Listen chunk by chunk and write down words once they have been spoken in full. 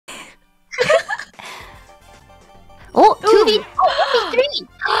Oh, 2v3.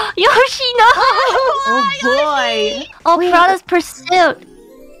 Yoshi, no! Oh boy! Oh, Piranha's Pursuit.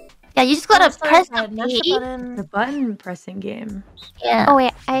 Yeah, you just gotta press the B. The button pressing game. Yeah. Oh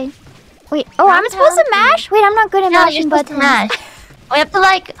wait, wait. Oh, I'm supposed to mash? Wait, I'm not good at No, you're mashing supposed to buttons. mash. We have to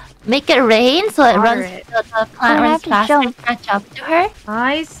like make it rain so it runs. Alright. The plant I runs have to faster jump. and catch up to her.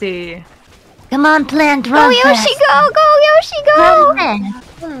 I see. Come on, plant, Go run Yoshi, fast. go Yoshi, go! Run.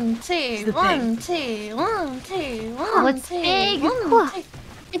 One, two, the one, two, one, two, Oh, one, it's two, big. one, two.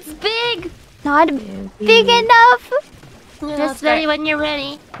 It's big. Not big enough. Yeah, Just ready when you're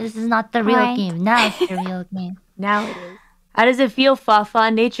ready. This is not the real Alright. game. Now it's the real game. Now it is. How does it feel, Fafa?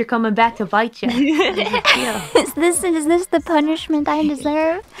 Nature coming back to bite you. Is this the punishment I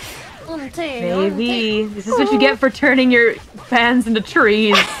deserve? One, two, Maybe. This is what you get for turning your fans into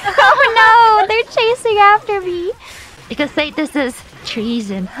trees. Oh no, they're chasing after me. Because say this is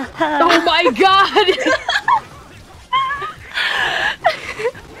treason. Oh my god!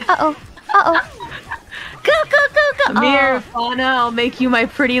 Uh-oh. Go, go, go, go. Come here, Fauna. I'll make you my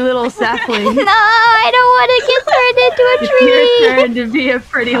pretty little sapling. No, I don't want to get turned into a It's tree. your turn to be a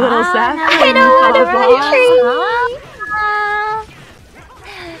pretty little sapling. I don't want to be a tree.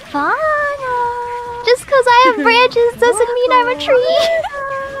 Fauna. Just because I have branches doesn't mean I'm a tree.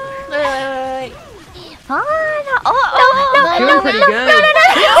 wait. Fauna. Oh, Doing pretty good. No.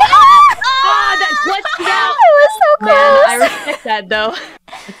 Ah, that glitched it out. I was so Man, I close. respect that though.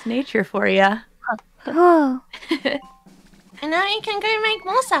 It's nature for you. Oh. And now you can go make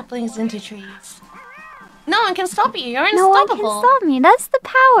more saplings into trees. No one can stop you. You're No one unstoppable. can stop me. That's the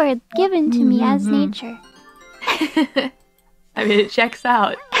power given to me as nature. I mean, it checks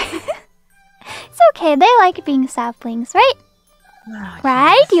out. It's okay. They like being saplings, right? Oh,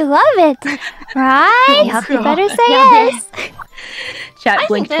 Right? You love it. Right? Yep. You better say Yeah. yes. Chat, I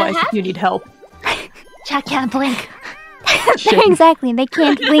blink think they're twice if you need help. Chat can't blink. Exactly. They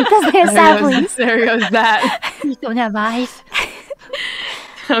can't blink because they're saplings. There goes that. You don't have eyes.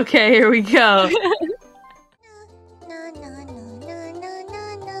 Okay, here we go.